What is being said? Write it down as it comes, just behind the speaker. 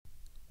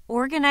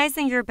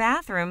Organizing your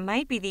bathroom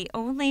might be the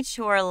only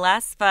chore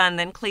less fun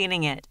than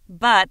cleaning it,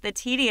 but the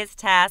tedious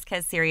task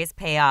has serious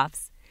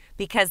payoffs.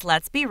 Because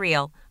let's be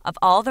real, of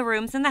all the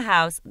rooms in the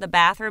house, the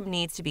bathroom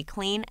needs to be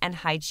clean and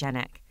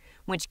hygienic,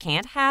 which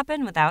can't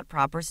happen without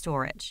proper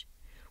storage.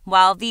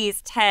 While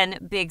these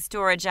 10 big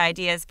storage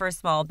ideas for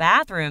small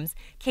bathrooms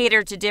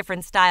cater to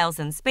different styles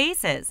and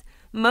spaces,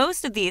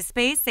 most of these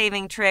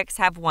space-saving tricks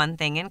have one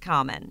thing in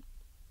common.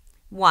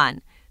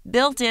 1.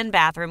 Built-in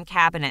bathroom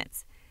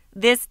cabinets.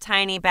 This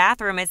tiny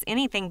bathroom is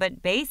anything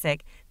but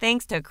basic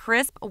thanks to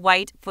crisp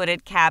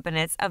white-footed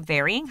cabinets of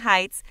varying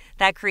heights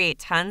that create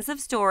tons of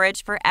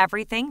storage for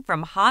everything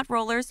from hot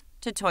rollers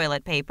to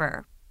toilet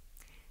paper.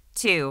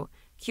 2.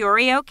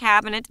 Curio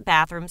cabinet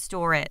bathroom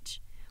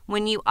storage.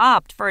 When you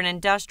opt for an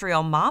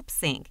industrial mop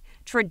sink,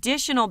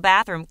 traditional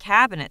bathroom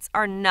cabinets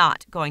are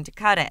not going to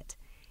cut it.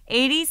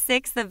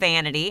 86 the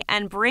vanity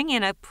and bring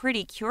in a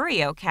pretty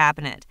curio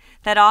cabinet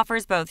that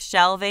offers both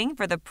shelving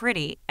for the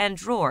pretty and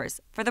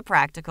drawers for the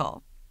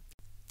practical.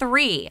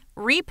 3.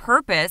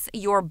 Repurpose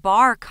your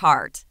bar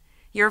cart.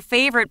 Your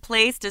favorite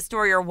place to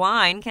store your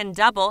wine can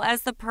double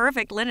as the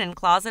perfect linen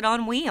closet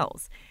on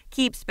wheels.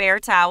 Keep spare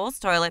towels,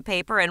 toilet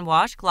paper, and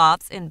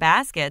washcloths in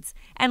baskets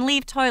and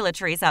leave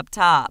toiletries up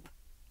top.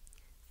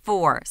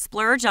 4.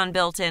 Splurge on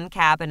built-in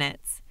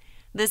cabinets.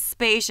 The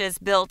spacious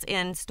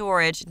built-in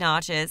storage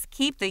notches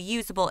keep the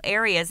usable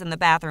areas in the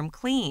bathroom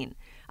clean,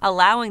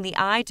 allowing the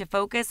eye to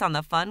focus on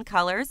the fun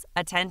colors,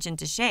 attention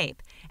to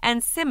shape,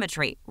 and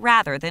symmetry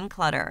rather than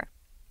clutter.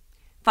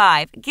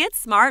 5. Get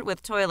smart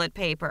with toilet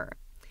paper.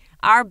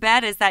 Our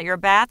bet is that your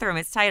bathroom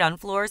is tight on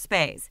floor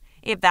space.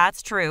 If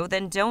that's true,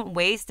 then don't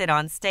waste it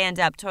on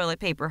stand-up toilet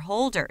paper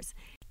holders.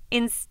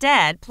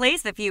 Instead,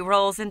 place a few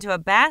rolls into a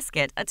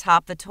basket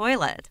atop the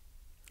toilet.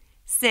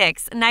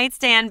 6.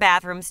 Nightstand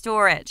bathroom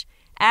storage.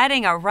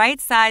 Adding a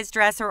right-sized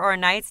dresser or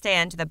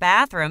nightstand to the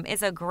bathroom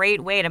is a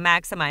great way to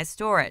maximize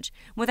storage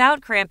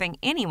without cramping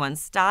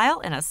anyone's style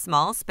in a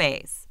small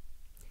space.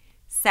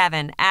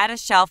 7. Add a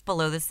shelf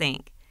below the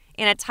sink.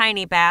 In a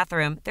tiny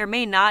bathroom, there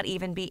may not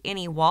even be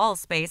any wall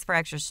space for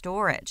extra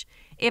storage.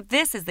 If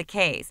this is the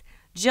case,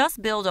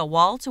 just build a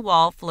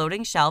wall-to-wall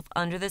floating shelf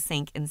under the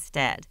sink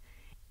instead.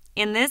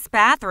 In this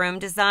bathroom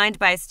designed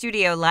by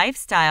Studio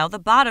Lifestyle, the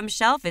bottom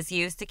shelf is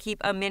used to keep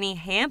a mini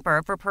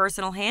hamper for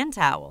personal hand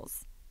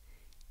towels.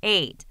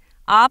 8.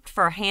 Opt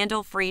for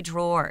handle-free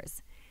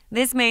drawers.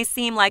 This may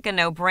seem like a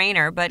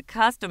no-brainer, but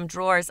custom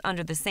drawers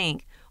under the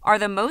sink are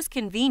the most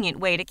convenient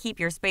way to keep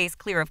your space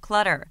clear of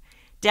clutter.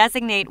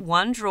 Designate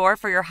one drawer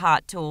for your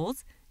hot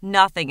tools.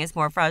 Nothing is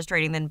more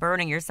frustrating than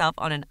burning yourself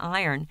on an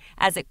iron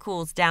as it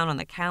cools down on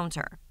the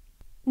counter.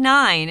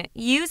 9.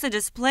 Use a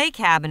display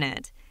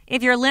cabinet.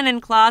 If your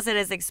linen closet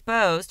is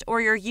exposed or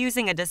you're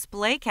using a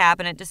display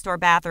cabinet to store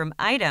bathroom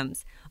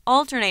items,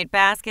 alternate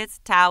baskets,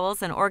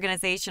 towels, and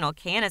organizational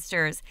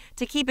canisters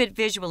to keep it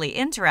visually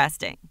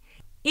interesting.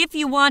 If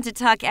you want to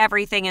tuck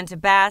everything into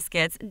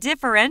baskets,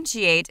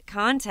 differentiate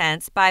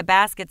contents by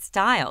basket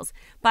styles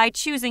by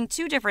choosing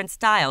 2 different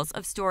styles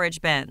of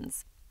storage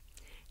bins.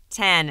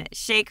 10.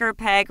 Shaker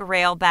peg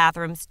rail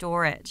bathroom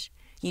storage.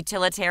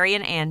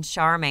 Utilitarian and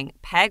charming,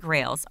 peg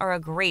rails are a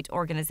great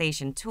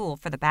organization tool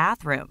for the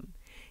bathroom.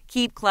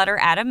 Keep clutter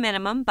at a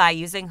minimum by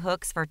using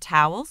hooks for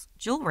towels,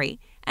 jewelry,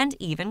 and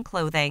even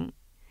clothing.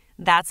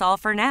 That's all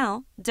for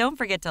now. Don't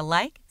forget to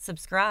like,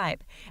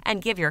 subscribe,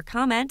 and give your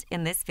comment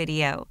in this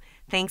video.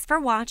 Thanks for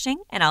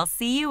watching, and I'll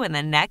see you in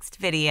the next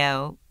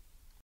video.